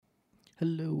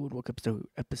Hello and welcome to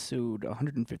episode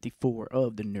 154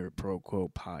 of the Nerd Pro Quo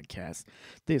podcast.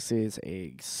 This is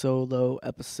a solo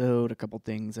episode. A couple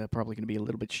things probably going to be a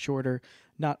little bit shorter.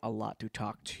 Not a lot to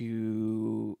talk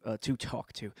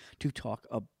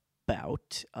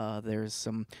about. There's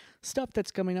some stuff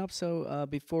that's coming up. So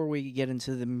before we get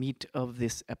into the meat of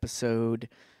this episode,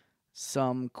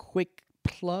 some quick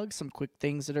plugs, some quick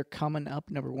things that are coming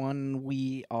up. Number one,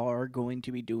 we are going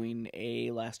to be doing a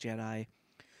Last Jedi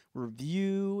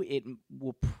review. It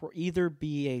will either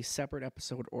be a separate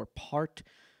episode or part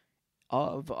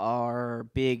of our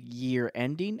big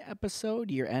year-end episode,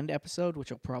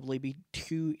 which will probably be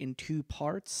two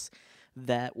parts.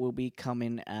 That will be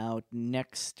coming out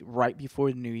right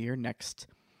before the new year,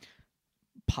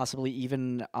 possibly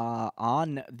even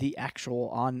on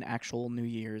actual New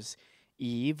Year's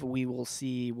Eve. We will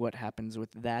see what happens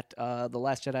with that. The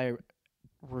Last Jedi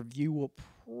review will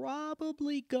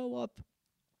probably go up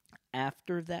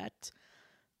after that.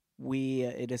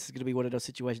 It is going to be one of those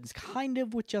situations kind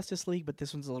of with Justice League, but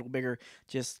this one's a little bigger,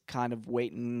 just kind of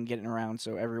waiting, getting around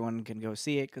so everyone can go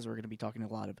see it, because we're going to be talking a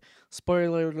lot of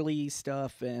spoilerly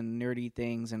stuff and nerdy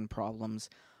things and problems.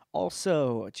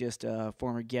 Also, just a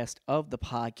former guest of the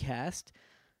podcast,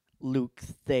 Luke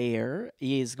Thayer,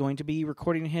 is going to be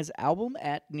recording his album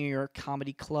at New York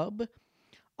Comedy Club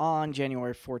on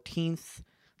January 14th.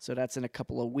 So that's in a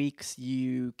couple of weeks.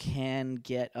 You can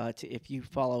get, if you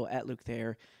follow at Luke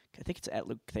Thayer, I think it's at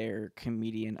Luke Thayer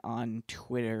Comedian on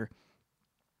Twitter,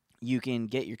 you can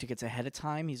get your tickets ahead of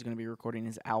time. He's going to be recording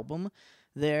his album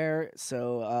there,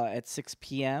 so at 6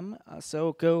 p.m.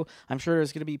 So go. I'm sure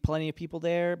there's going to be plenty of people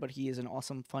there, but he is an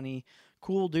awesome, funny,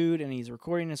 cool dude, and he's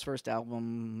recording his first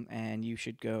album, and you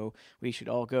should go. We should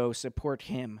all go support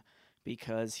him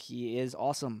because he is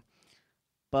awesome.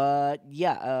 But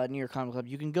yeah, New York Comedy Club.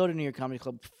 You can go to New York Comedy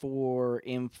Club for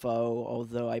info,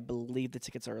 although I believe the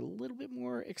tickets are a little bit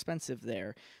more expensive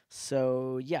there.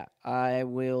 So yeah, I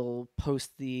will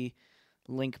post the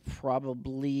link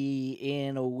probably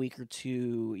in a week or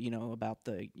two. About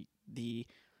the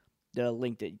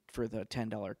link for the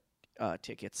 $10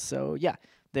 tickets. So yeah,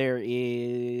 there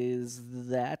is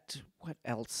that. What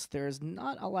else? There's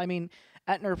not a lot. I mean,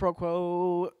 at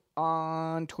NerdProQuo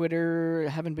on Twitter,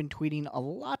 haven't been tweeting a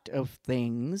lot of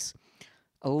things.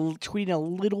 Tweeting a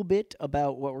little bit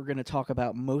about what we're going to talk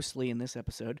about mostly in this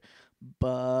episode,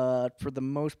 but for the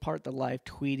most part, the live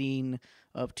tweeting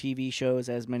of TV shows,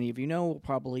 as many of you know, will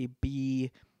probably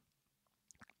be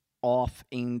off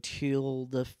until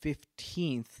the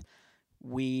 15th.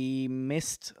 We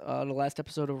missed the last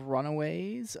episode of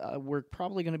Runaways. We're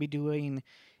probably going to be doing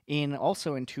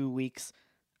also in 2 weeks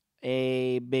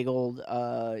a big old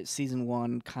season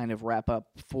 1 kind of wrap up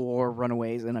for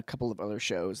Runaways and a couple of other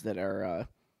shows that are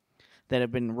that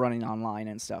have been running online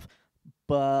and stuff.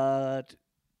 But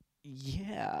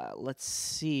yeah, let's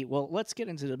see. Well, let's get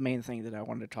into the main thing that I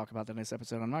wanted to talk about in this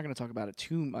episode. I'm not going to talk about it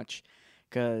too much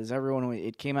because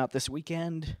it came out this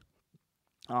weekend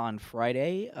on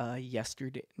Friday,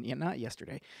 yesterday. Yeah, not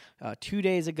yesterday. 2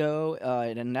 days ago,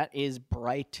 and that is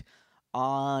Bright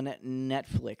on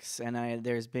Netflix. And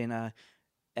there's been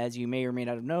as you may or may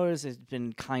not have noticed, it's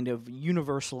been kind of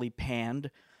universally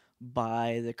panned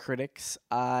by the critics.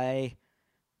 I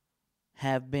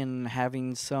have been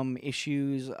having some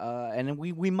issues, and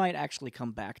we might actually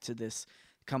come back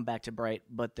to Bright,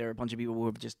 but there are a bunch of people who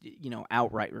have just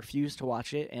outright refused to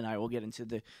watch it, and I will get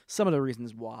into some of the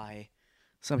reasons why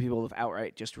some people have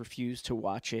outright just refused to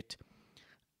watch it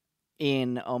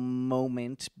in a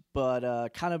moment.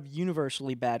 But kind of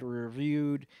universally bad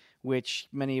reviewed, which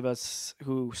many of us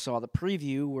who saw the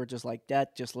preview were just like,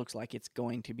 that just looks like it's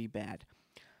going to be bad.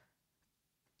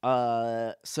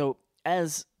 So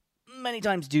as many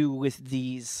times do with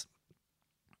these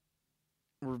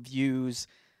reviews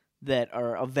that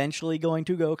are eventually going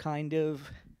to go kind of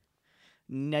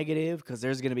negative, because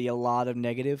there's going to be a lot of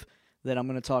negative that I'm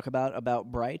going to talk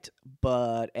about Bright,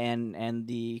 and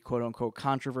the quote unquote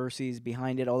controversies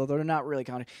behind it, although they're not really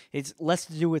it's less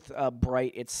to do with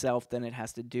Bright itself than it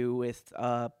has to do with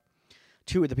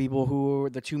two of the people who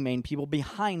are the two main people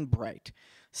behind Bright.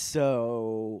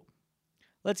 So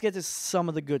let's get to some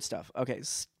of the good stuff. Okay,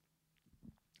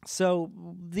 so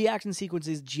the action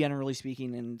sequences, generally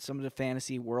speaking, and some of the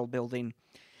fantasy world building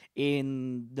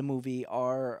in the movie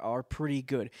are pretty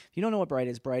good. If you don't know what Bright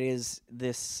is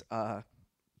this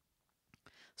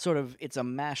sort of, it's a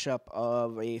mashup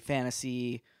of a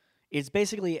fantasy. It's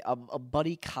basically a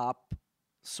buddy cop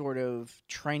sort of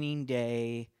training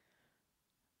day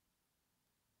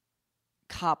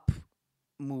cop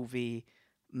movie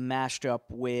mashed up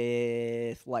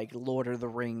with like Lord of the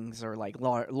Rings, or like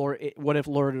what if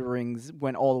Lord of the Rings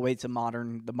went all the way to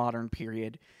the modern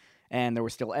period, and there were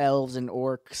still elves and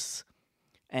orcs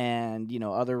and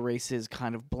other races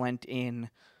kind of blend in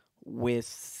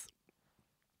with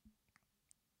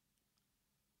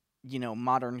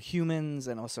modern humans,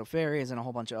 and also fairies and a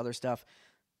whole bunch of other stuff.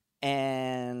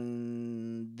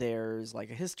 And there's like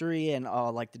a history and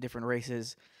like the different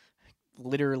races.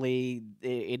 Literally,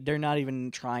 they're not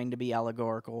even trying to be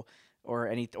allegorical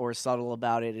or subtle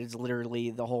about it. It's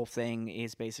literally, the whole thing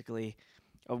is basically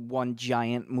a one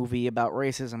giant movie about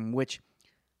racism, which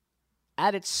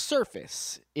at its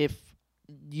surface, if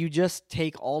you just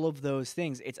take all of those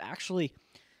things, it's actually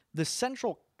the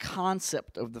central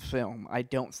concept of the film, I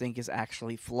don't think is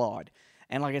actually flawed.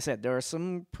 And like I said, there are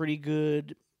some pretty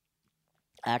good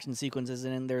action sequences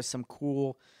in it. There's some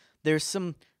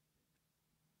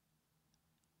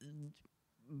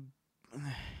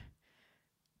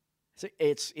so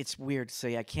it's weird to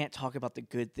say. I can't talk about the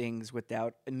good things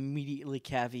without immediately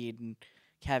caveated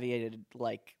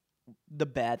like the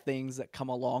bad things that come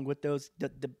along with those,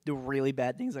 the really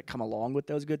bad things that come along with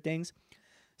those good things.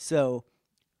 So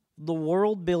the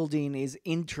world building is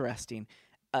interesting.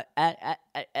 At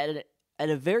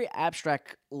a very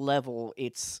abstract level,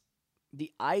 it's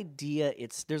the idea.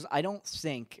 I don't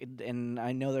think, and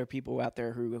I know there are people out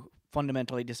there who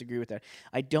fundamentally disagree with that.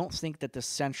 I don't think that the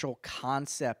central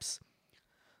concepts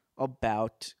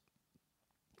about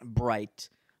Bright,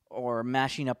 or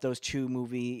mashing up those two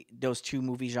movie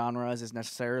genres, is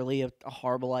necessarily a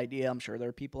horrible idea. I'm sure there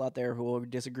are people out there who will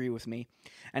disagree with me.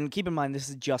 And keep in mind, this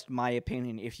is just my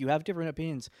opinion. If you have different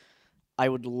opinions, I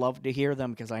would love to hear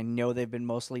them, because I know they've been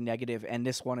mostly negative, and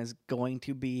this one is going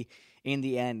to be, in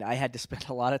the end, I had to spend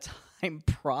a lot of time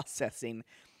processing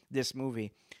this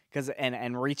movie,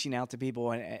 and reaching out to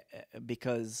people,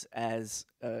 because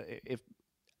if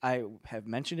I have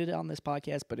mentioned it on this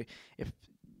podcast, but if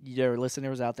there are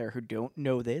listeners out there who don't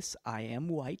know this, I am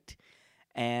white,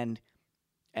 and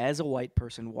as a white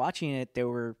person watching it,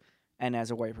 and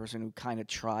as a white person who kind of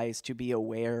tries to be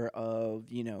aware of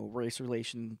race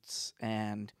relations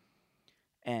and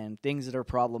things that are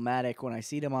problematic when I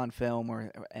see them on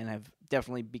film, and I've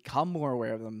definitely become more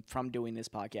aware of them from doing this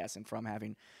podcast and from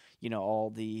having all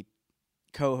the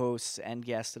co-hosts and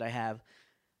guests that I have.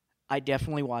 I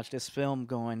definitely watched this film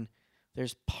going,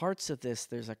 there's parts of this,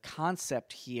 there's a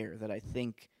concept here that I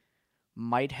think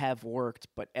might have worked,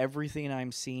 but everything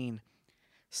I'm seeing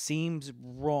seems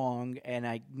wrong, and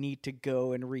I need to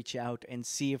go and reach out and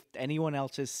see if anyone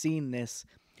else has seen this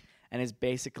and is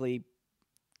basically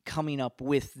coming up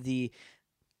with the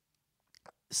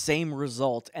same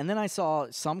result. And then I saw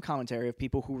some commentary of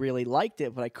people who really liked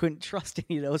it, but I couldn't trust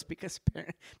any of those,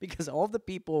 because all the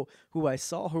people who I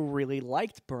saw who really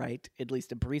liked Bright, at least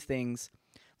the brief things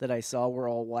that I saw, were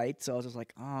all white. So I was just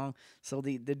like, oh, so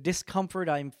the discomfort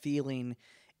I'm feeling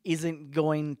isn't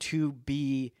going to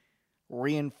be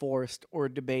reinforced or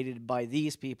debated by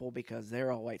these people because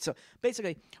they're all white. So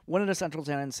basically, one of the central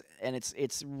tenets, and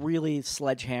it's really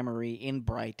sledgehammery in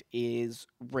Bright, is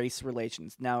race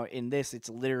relations. Now, in this, it's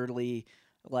literally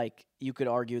like, you could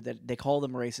argue that they call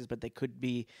them races, but they could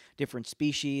be different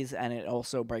species, and it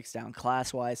also breaks down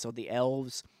class-wise. So the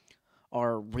elves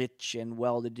are rich and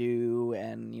well-to-do,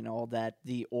 and all that.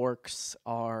 The orcs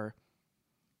are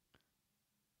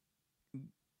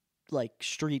like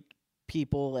street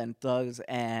people and thugs,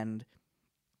 and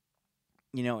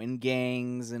in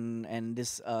gangs, and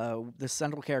this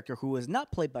central character, who is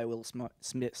not played by Will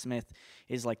Smith,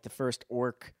 is like the first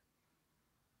orc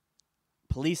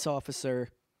police officer.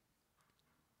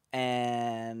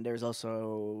 And there's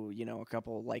also a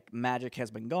couple, like, magic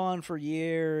has been gone for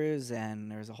years,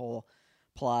 and there's a whole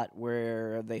plot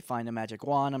where they find a magic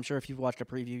wand. I'm sure if you've watched a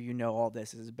preview, all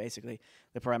this is basically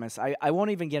the premise. I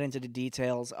won't even get into the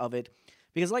details of it,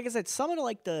 because, like I said, some of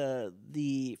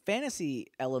the fantasy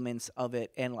elements of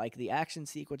it, and like the action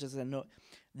sequences and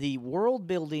the world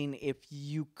building, if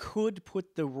you could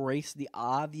put the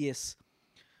obvious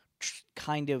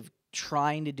kind of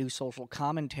trying to do social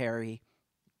commentary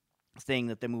thing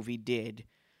that the movie did,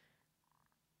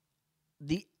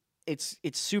 it's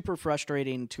super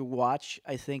frustrating to watch,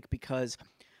 I think, because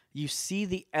you see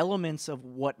the elements of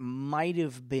what might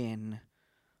have been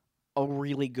a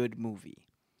really good movie.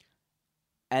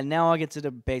 And now I'll get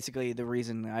to basically the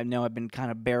reason. I know I've been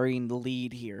kind of burying the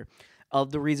lead here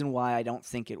of the reason why I don't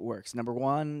think it works. Number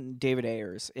one, David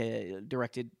Ayers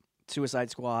directed Suicide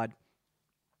Squad.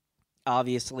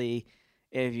 Obviously,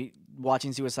 if you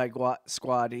watching Suicide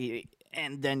Squad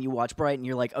and then you watch Bright, and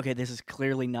you're like, okay, this is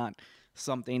clearly not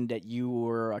something that you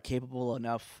were capable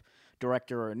enough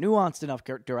director or a nuanced enough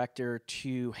director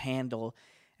to handle.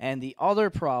 And the other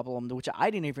problem, which I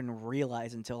didn't even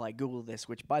realize until I Googled this,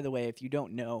 which, by the way, if you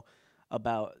don't know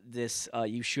about this,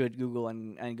 you should Google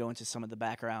and go into some of the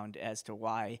background as to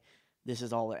why this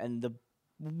is all. And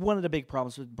one of the big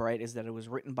problems with Bright is that it was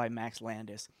written by Max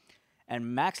Landis.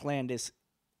 And Max Landis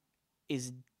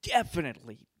is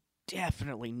definitely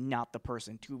not the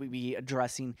person to be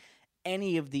addressing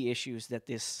any of the issues that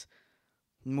this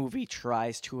movie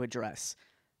tries to address.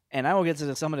 And I will get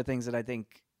to some of the things that I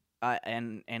think,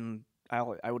 I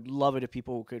would love it if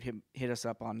people could hit us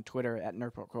up on Twitter at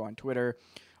NerdPoco on Twitter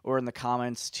or in the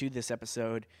comments to this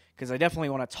episode, because I definitely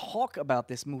want to talk about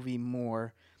this movie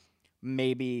more,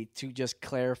 maybe to just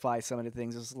clarify some of the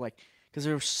things. It's like, because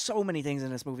there were so many things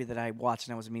in this movie that I watched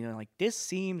and I was immediately like, this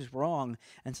seems wrong.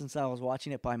 And since I was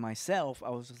watching it by myself,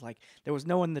 I was just like, there was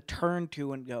no one to turn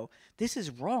to and go, this is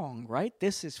wrong, right?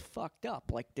 This is fucked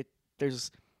up. Like, there's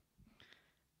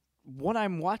what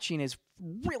I'm watching is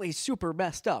really super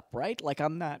messed up, right? Like,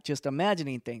 I'm not just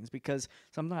imagining things, because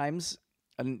sometimes,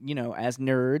 as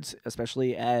nerds,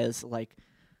 especially as like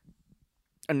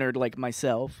a nerd like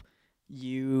myself,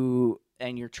 you're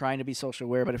trying to be social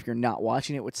aware, but if you're not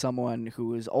watching it with someone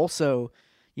who is also,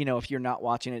 if you're not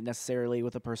watching it necessarily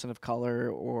with a person of color,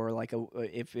 or like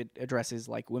if it addresses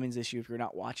like women's issue, if you're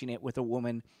not watching it with a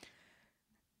woman,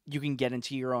 you can get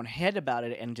into your own head about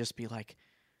it and just be like,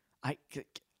 I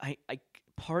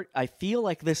feel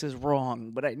like this is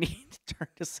wrong, but I need to turn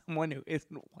to someone who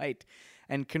isn't white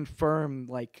and confirm,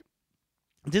 like,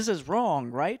 this is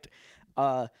wrong, right?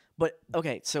 But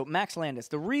okay, so Max Landis,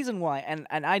 the reason why, and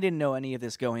I didn't know any of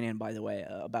this going in, by the way,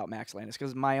 about Max Landis,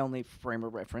 because my only frame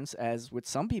of reference, as with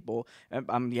some people,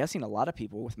 I'm guessing a lot of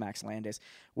people with Max Landis,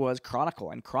 was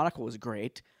Chronicle, and Chronicle was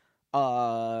great.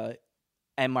 And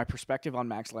my perspective on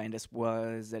Max Landis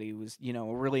was that he was, a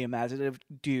really imaginative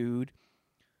dude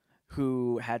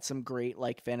who had some great,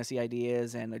 like, fantasy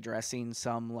ideas and addressing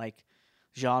some, like,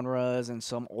 genres and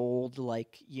some old,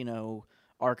 like,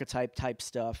 archetype type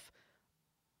stuff.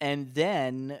 And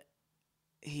then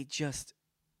he just,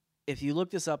 if you look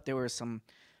this up, there were some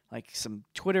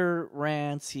Twitter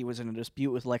rants. He was in a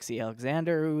dispute with Lexi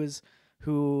Alexander,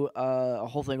 a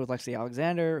whole thing with Lexi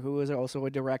Alexander, who is also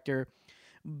a director.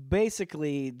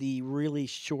 Basically, the really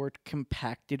short,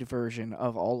 compacted version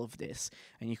of all of this,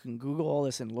 and you can Google all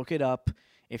this and look it up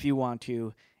if you want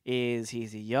to, is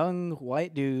he's a young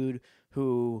white dude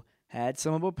who had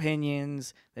some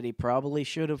opinions that he probably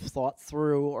should have thought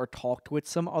through or talked with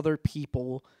some other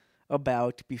people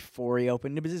about before he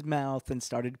opened his mouth and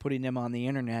started putting them on the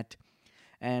internet.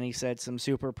 And he said some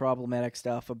super problematic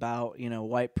stuff about,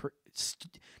 not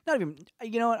even,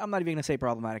 I'm not even going to say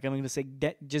problematic. I'm going to say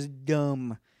just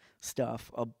dumb stuff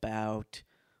about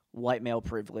white male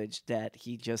privilege that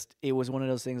it was one of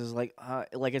those things. Is like I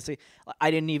say, I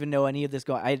didn't even know any of this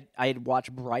I had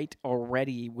watched Bright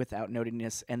already without noting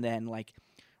this, and then like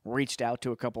reached out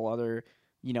to a couple other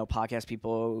podcast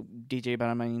people. DJ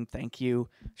Benjamin, thank you,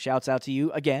 shouts out to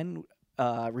you again.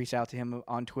 Reached out to him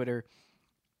on Twitter,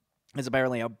 as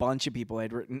apparently a bunch of people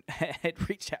had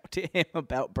reached out to him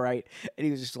about Bright, and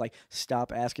he was just like,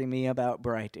 stop asking me about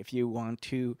Bright. If you want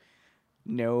to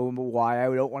know why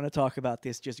I don't want to talk about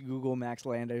this, just Google Max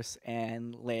Landis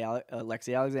and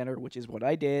Lexi Alexander, which is what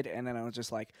I did. And then I was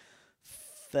just like,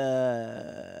 fuck.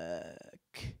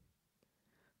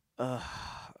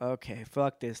 Okay,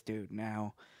 fuck this dude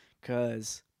now.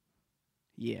 Because,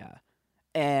 yeah.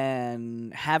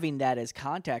 And having that as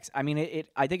context, I mean,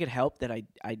 I think it helped that I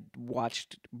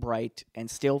watched Bright and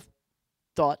still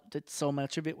thought that so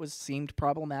much of it seemed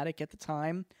problematic at the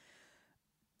time.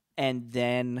 And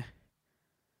then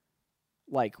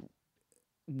like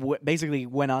basically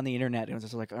went on the internet and was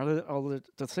just like, are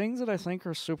the things that I think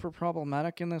are super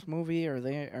problematic in this movie, are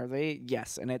they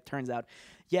yes? And it turns out,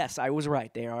 yes, I was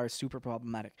right, they are super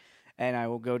problematic, and I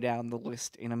will go down the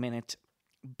list in a minute.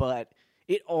 But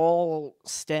it all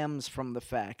stems from the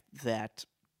fact that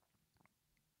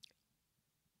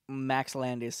Max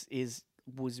Landis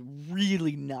was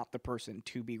really not the person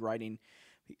to be writing.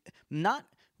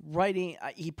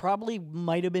 He probably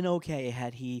might have been okay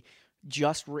had he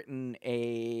just written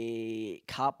a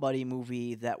cop buddy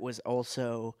movie that was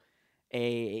also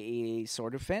a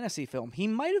sort of fantasy film. He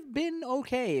might have been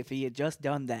okay if he had just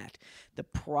done that. The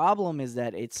problem is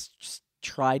that it's just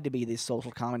tried to be this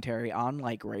social commentary on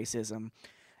like racism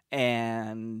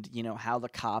and how the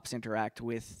cops interact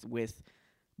with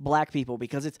black people,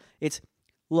 because it's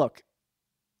look,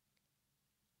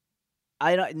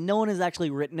 no one has actually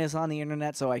written this on the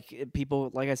internet, so people,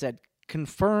 like I said,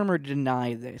 confirm or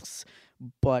deny this,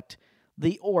 but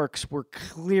the orcs were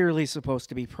clearly supposed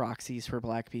to be proxies for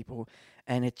black people,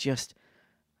 and it just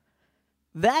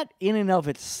that in and of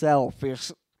itself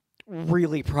is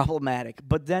really problematic.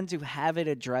 But then to have it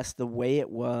addressed the way it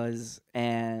was,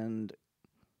 and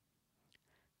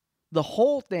the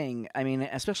whole thing, I mean,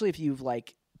 especially if you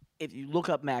look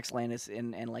up Max Landis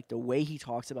and like the way he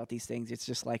talks about these things, it's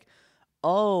just like,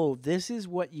 oh, this is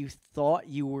what you thought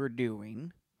you were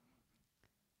doing,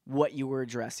 what you were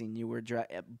addressing.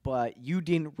 But you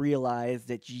didn't realize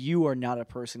that you are not a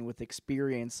person with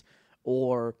experience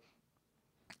or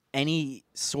any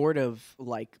sort of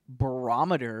like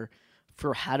barometer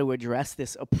for how to address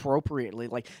this appropriately.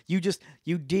 Like you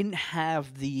didn't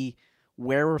have the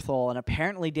wherewithal, and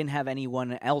apparently didn't have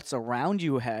anyone else around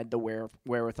you who had the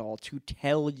wherewithal to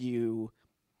tell you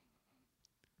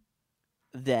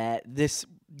that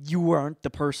you weren't the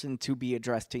person to be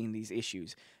addressing these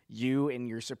issues. You and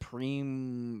your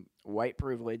supreme white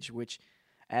privilege, which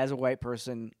as a white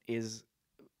person is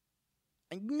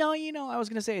no, I was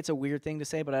gonna say it's a weird thing to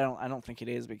say, but I don't think it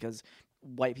is, because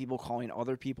white people calling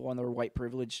other people on their white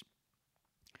privilege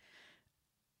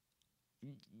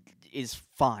is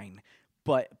fine.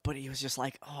 But he was just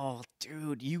like, oh,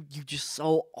 dude, you just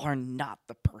so are not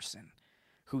the person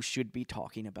who should be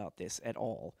talking about this at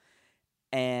all.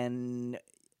 And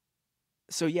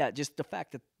so yeah, just the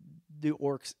fact that the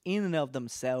orcs in and of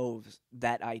themselves,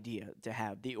 that idea to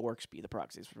have the orcs be the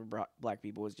proxies for black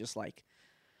people is just like,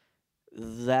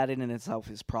 that in and itself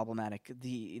is problematic.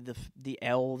 The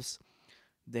elves,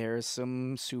 there's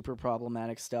some super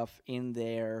problematic stuff in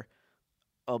there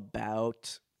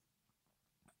about,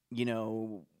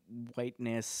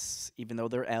 whiteness, even though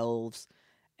they're elves,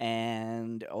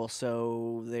 and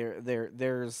also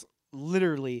there's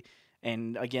literally,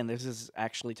 and again, this is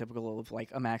actually typical of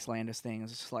like a Max Landis thing.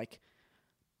 It's just like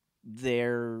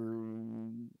there's,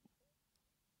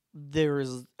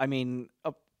 I mean,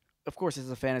 of course, it's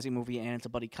a fantasy movie and it's a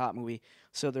buddy cop movie,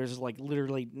 so there's like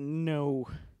literally no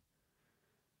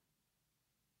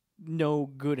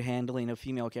good handling of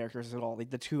female characters at all. Like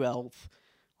the two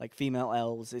female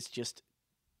elves,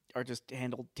 are just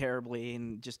handled terribly,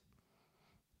 and just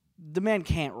the man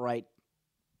can't write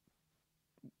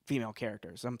female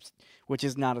characters, which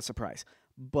is not a surprise.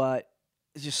 But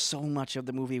it's just so much of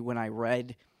the movie when I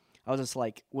read, I was just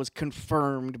like, was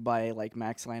confirmed by like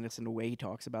Max Landis and the way he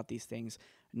talks about these things,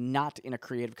 not in a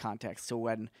creative context. So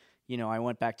when, I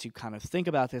went back to kind of think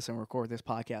about this and record this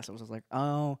podcast, I was just like,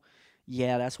 oh,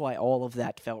 yeah, that's why all of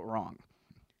that felt wrong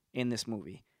in this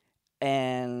movie.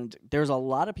 And there's a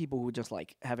lot of people who just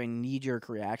like having knee-jerk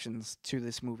reactions to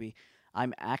this movie.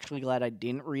 I'm actually glad I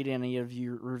didn't read any of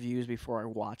your reviews before I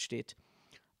watched it.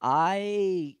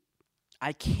 I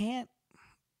can't.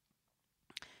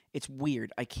 It's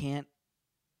weird. I can't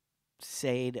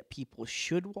say that people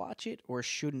should watch it or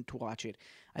shouldn't watch it.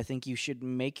 I think you should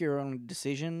make your own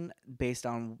decision based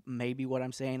on maybe what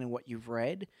I'm saying and what you've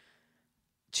read,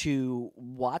 to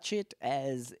watch it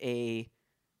as a,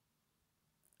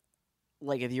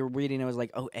 like, if you're reading it was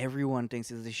like, oh, everyone thinks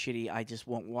this is shitty, I just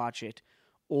won't watch it.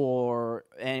 Or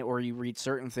you read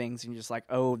certain things and you're just like,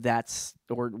 oh, that's,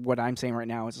 or what I'm saying right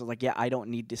now is like, yeah, I don't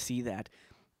need to see that.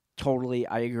 Totally,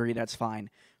 I agree, that's fine.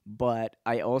 But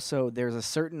I also, there's a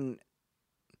certain,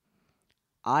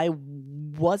 I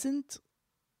wasn't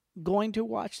going to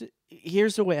watch it.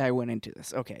 Here's the way I went into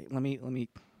this. Okay, let me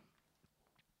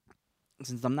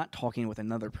since I'm not talking with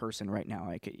another person right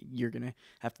now, you're going to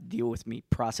have to deal with me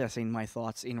processing my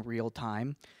thoughts in real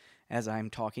time as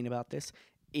I'm talking about this.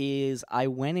 Is I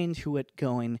went into it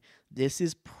going, this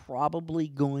is probably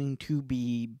going to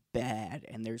be bad,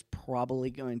 and there's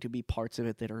probably going to be parts of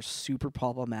it that are super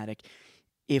problematic,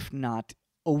 if not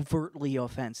overtly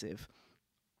offensive.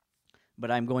 But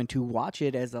I'm going to watch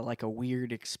it as a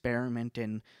weird experiment,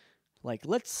 and like,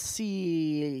 let's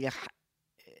see.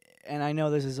 And I know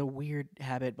this is a weird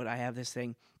habit, but I have this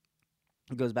thing.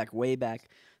 It goes back way back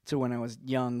to when I was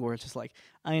young, where it's just like,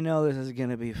 I know this is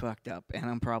going to be fucked up, and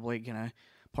I'm probably going to,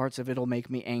 parts of it will make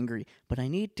me angry, but I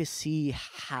need to see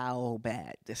how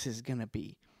bad this is going to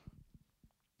be.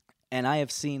 And I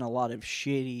have seen a lot of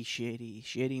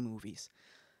shitty movies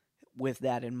with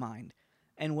that in mind.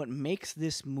 And what makes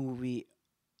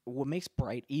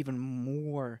Bright even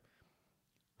more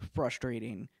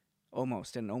frustrating,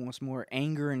 almost more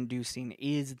anger-inducing,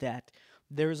 is that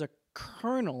there's a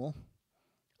kernel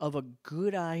of a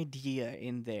good idea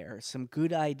in there, some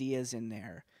good ideas in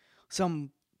there,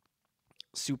 some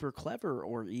super clever,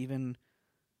 or even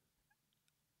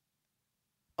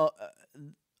a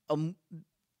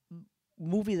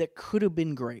movie that could have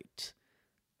been great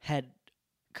had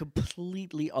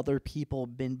completely other people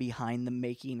been behind the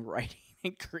making, writing,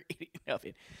 creating of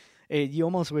it. You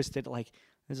almost wish that like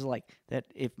this is like that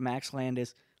if Max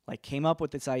Landis like came up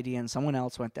with this idea and someone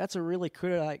else went, "That's a really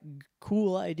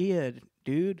cool idea,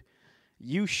 dude.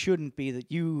 You shouldn't be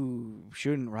that. You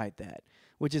shouldn't write that."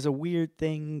 Which is a weird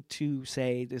thing to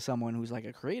say to someone who's like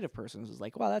a creative person. Who's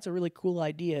like, "Wow, that's a really cool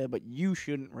idea, but you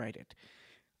shouldn't write it."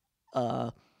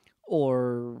 Uh,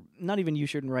 or not even you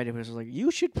shouldn't write it, but it's like you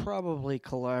should probably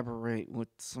collaborate with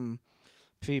some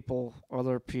people,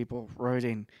 other people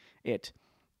writing it.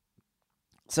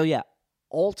 So yeah,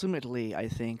 ultimately, I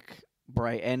think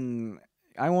Bright, and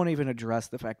I won't even address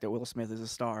the fact that Will Smith is a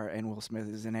star and Will Smith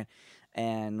is in it.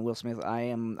 And Will Smith,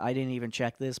 I didn't even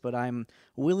check this, but I'm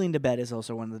willing to bet is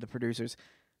also one of the producers.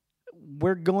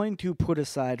 We're going to put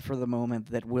aside for the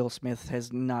moment that Will Smith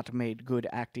has not made good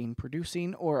acting,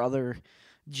 producing, or other,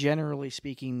 generally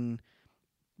speaking,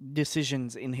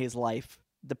 decisions in his life.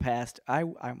 The past,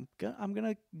 I'm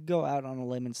gonna go out on a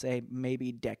limb and say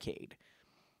maybe decade.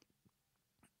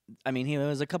 I mean, he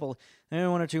was a couple, there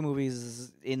were one or two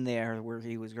movies in there where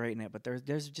he was great in it, but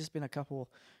there's just been a couple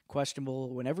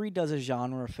questionable. Whenever he does a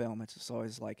genre film, it's just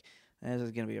always like this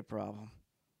is gonna be a problem.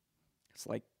 It's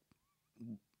like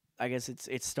I guess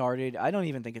it started. I don't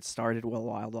even think it started well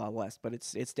Wild Wild West, but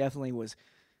it's definitely was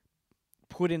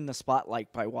put in the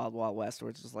spotlight by Wild Wild West, where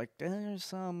it's just like there's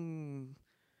some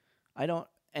I don't.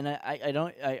 And I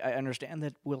don't I understand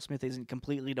that Will Smith isn't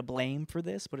completely to blame for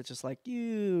this, but it's just like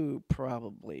you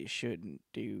probably shouldn't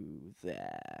do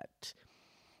that.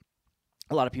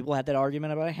 A lot of people had that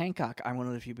argument about Hancock. I'm one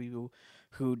of the few people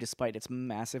who, despite its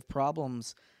massive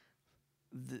problems,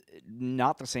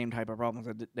 not the same type of problems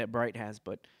that Bright has,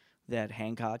 but that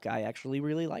Hancock, I actually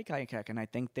really like Hancock, and I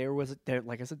think there,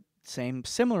 like I said,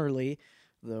 similarly,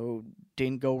 though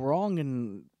didn't go wrong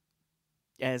in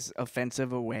as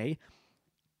offensive a way,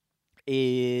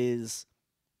 is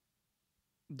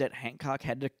that Hancock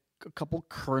had a couple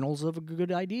kernels of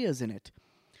good ideas in it,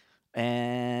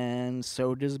 and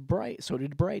so does Bright. So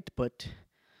did Bright, but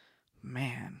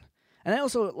man. And I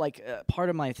also like part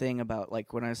of my thing about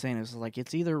like when I was saying this is like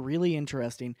it's either really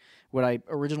interesting. What I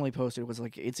originally posted was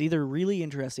like it's either really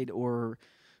interesting or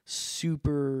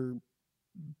super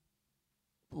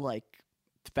like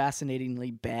fascinatingly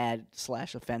bad /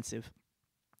 offensive.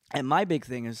 And my big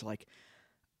thing is like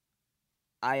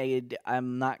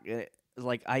I'm not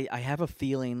like I have a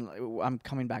feeling I'm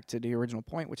coming back to the original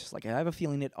point, which is like I have a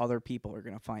feeling that other people are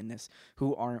gonna find this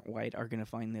who aren't white are gonna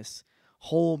find this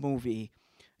whole movie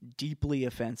deeply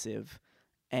offensive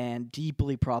and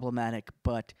deeply problematic.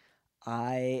 But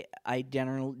I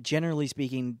generally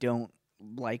speaking don't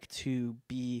like to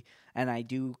be, and I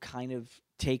do kind of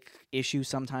take issue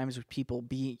sometimes with people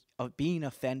being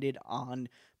offended on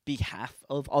behalf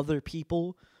of other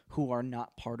people who are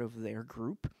not part of their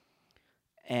group.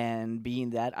 And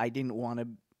being that I didn't want to,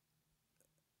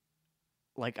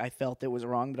 like, I felt it was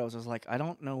wrong, but I was just like, I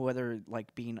don't know whether,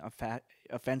 like, being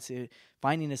offensive,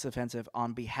 finding this offensive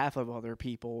on behalf of other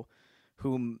people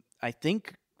whom I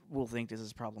think will think this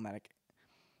is problematic,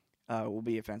 will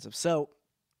be offensive. So,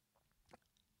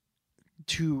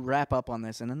 to wrap up on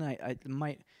this, and then I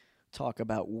might talk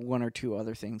about one or two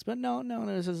other things, but no,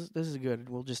 this is good.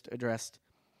 We'll just address.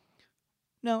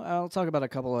 No, I'll talk about a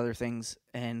couple other things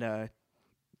and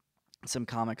some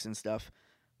comics and stuff.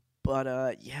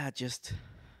 But yeah, just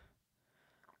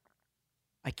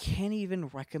I can't even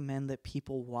recommend that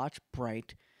people watch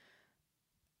Bright.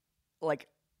 Like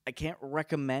I can't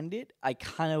recommend it. I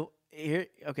kind of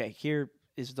here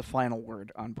is the final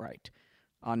word on Bright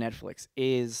on Netflix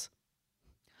is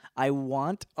I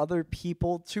want other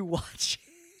people to watch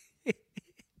it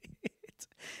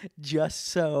just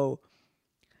so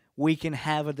we can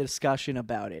have a discussion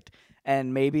about it.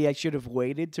 And maybe I should have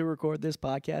waited to record this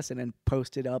podcast and then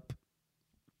post it up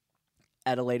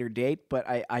at a later date. But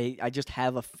I just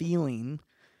have a feeling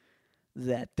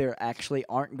that there actually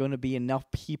aren't going to be enough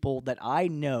people that I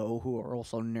know who are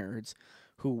also nerds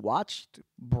who watched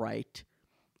Bright,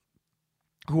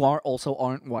 who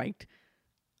aren't white,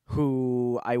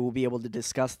 who I will be able to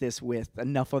discuss this with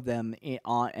enough of them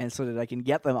and so that I can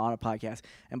get them on a podcast.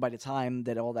 And by the time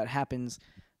that all that happens,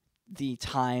 the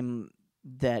time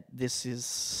that this is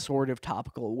sort of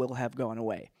topical will have gone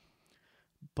away.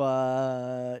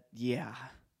 But yeah.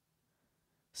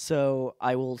 So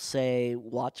I will say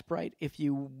watch Bright if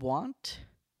you want.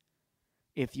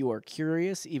 If you are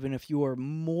curious, even if you are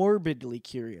morbidly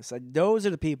curious. Those are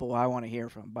the people I want to hear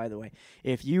from, by the way.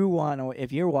 If you're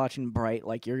watching Bright,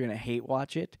 like you're gonna hate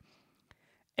watch it,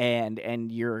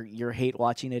 and your hate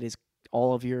watching it is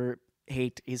all of your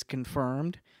hate is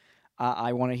confirmed.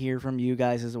 I want to hear from you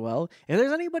guys as well. If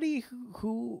there's anybody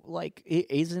who like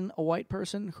isn't a white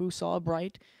person who saw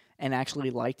Bright and actually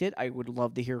liked it, I would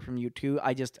love to hear from you too.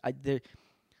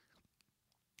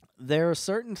 There are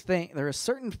certain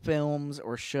films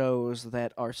or shows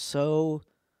that are so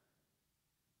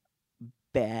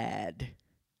bad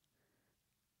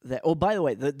that, oh, by the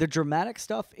way, the dramatic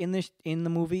stuff in the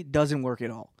movie doesn't work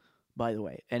at all, by the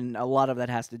way, and a lot of that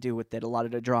has to do with that a lot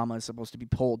of the drama is supposed to be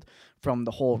pulled from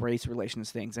the whole race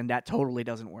relations things, and that totally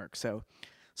doesn't work. So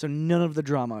none of the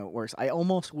drama works. I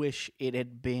almost wish it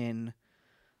had been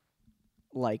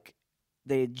like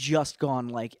they had just gone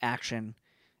like action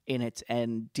in it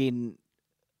and didn't.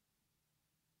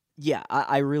 Yeah,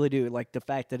 I really do like the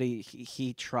fact that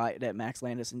he tried, that Max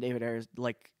Landis and David Ayers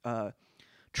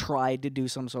tried to do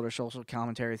some sort of social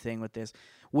commentary thing with this,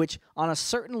 which on a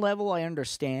certain level I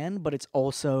understand, but it's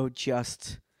also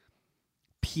just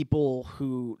people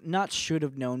who not should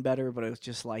have known better, but it was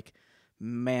just like,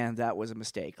 man, that was a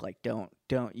mistake. Like, don't,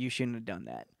 you shouldn't have done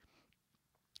that.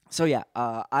 So yeah,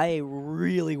 I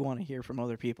really want to hear from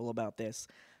other people about this.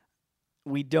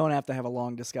 We don't have to have a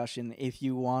long discussion. If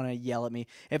you want to yell at me,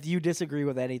 if you disagree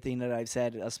with anything that I've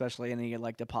said, especially any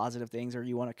like the positive things, or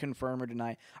you want to confirm or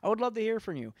deny, I would love to hear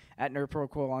from you at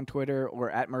NerdProQuo on Twitter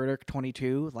or at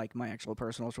Murdoch22, like my actual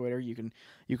personal Twitter. You can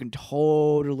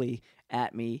totally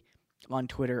at me on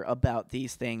Twitter about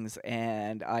these things,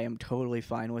 and I am totally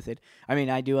fine with it. I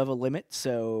mean, I do have a limit,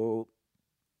 so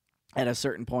at a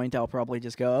certain point, I'll probably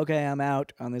just go, okay, I'm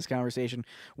out on this conversation,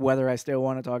 whether I still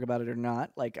want to talk about it or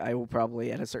not. Like, I will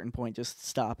probably, at a certain point, just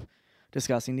stop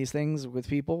discussing these things with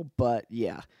people. But,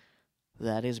 yeah,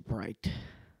 that is Bright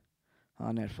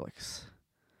on Netflix.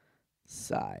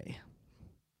 Sigh.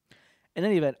 In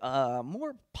any event,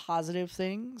 more positive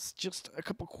things. Just a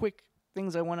couple quick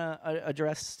things I want to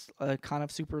address kind of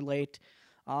super late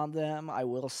on them. I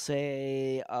will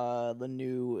say the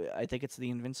new, I think it's the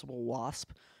Invincible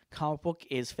Wasp comic book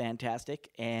is fantastic,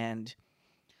 and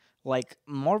like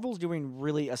Marvel's doing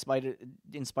really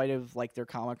in spite of like their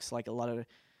comics, like a lot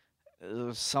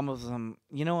of some of them.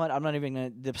 You know what? I'm not even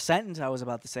gonna. The sentence I was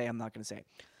about to say, I'm not gonna say.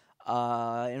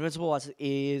 Invincible Wasp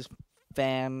is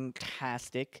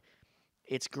fantastic.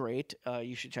 It's great.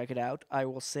 You should check it out. I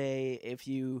will say if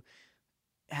you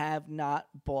have not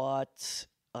bought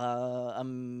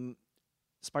Spider-Man: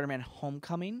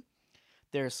 Homecoming,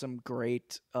 there's some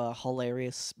great,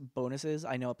 hilarious bonuses.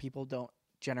 I know people don't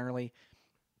generally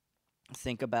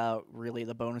think about really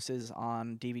the bonuses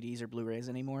on DVDs or Blu-rays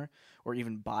anymore, or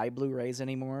even buy Blu-rays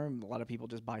anymore. A lot of people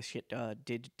just buy shit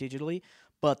digitally.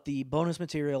 But the bonus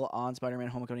material on Spider-Man: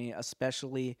 Homecoming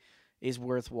especially is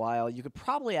worthwhile. You could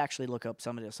probably actually look up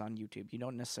some of this on YouTube. You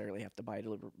don't necessarily have to buy a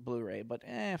Blu-ray, but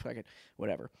fuck it,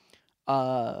 whatever.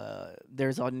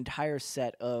 There's an entire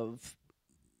set of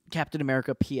Captain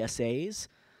America PSAs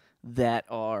that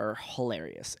are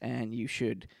hilarious, and you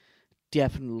should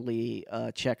definitely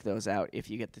check those out if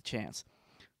you get the chance.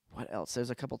 What else?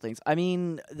 There's a couple things. I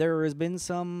mean, there has been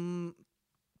some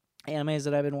animes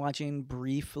that I've been watching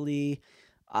briefly.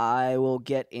 I will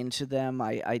get into them.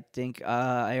 I think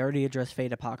I already addressed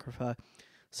Fate Apocrypha,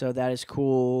 so that is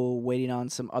cool. Waiting on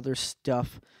some other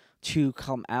stuff to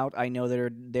come out. I know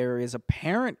there is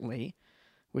apparently,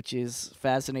 which is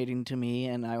fascinating to me,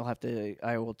 and I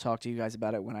will talk to you guys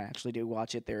about it when I actually do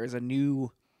watch it. There is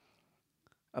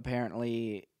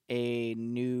apparently a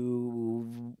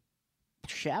new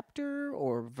chapter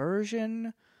or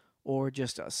version or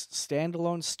just a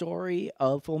standalone story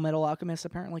of Full Metal Alchemist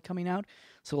apparently coming out.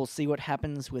 So we'll see what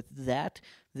happens with that.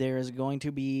 There's going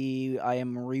to be, I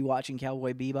am rewatching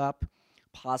Cowboy Bebop,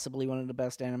 possibly one of the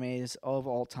best animes of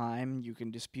all time. You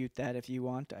can dispute that if you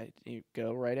want. You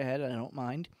go right ahead. I don't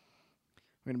mind.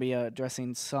 We're going to be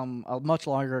addressing a much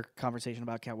longer conversation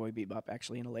about Cowboy Bebop,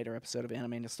 actually, in a later episode of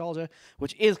Anime Nostalgia,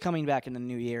 which is coming back in the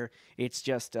new year. It's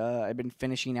just, I've been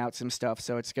finishing out some stuff,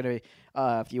 so it's going to be,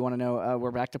 if you want to know,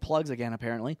 we're back to plugs again,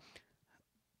 apparently.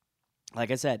 Like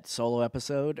I said, solo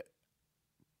episode,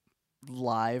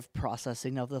 live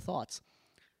processing of the thoughts.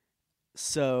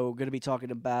 So, going to be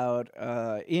talking about,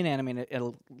 in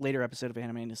a later episode of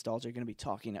Anime Nostalgia, going to be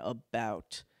talking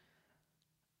about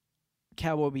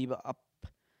Cowboy Bebop,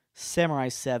 Samurai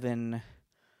 7,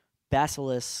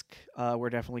 Basilisk. We're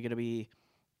definitely going to be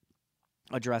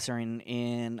addressing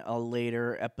in a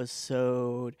later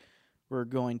episode. We're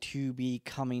going to be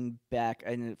coming back,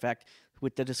 and in fact,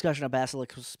 with the discussion of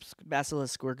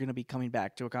Basilisk, we're going to be coming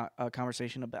back to a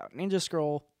conversation about Ninja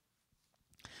Scroll,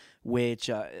 which,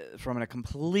 from a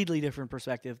completely different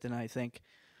perspective than I think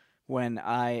when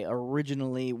I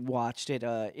originally watched it.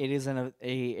 It is an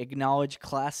acknowledged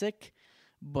classic,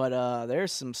 But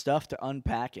there's some stuff to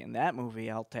unpack in that movie,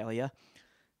 I'll tell you.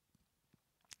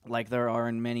 Like there are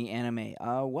in many anime.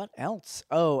 What else?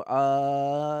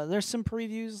 Oh, there's some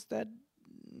previews that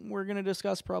we're gonna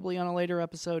discuss probably on a later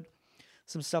episode.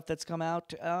 Some stuff that's come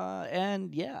out,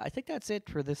 and yeah, I think that's it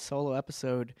for this solo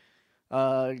episode.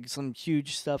 Some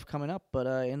huge stuff coming up, but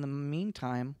in the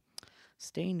meantime,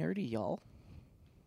 stay nerdy, y'all.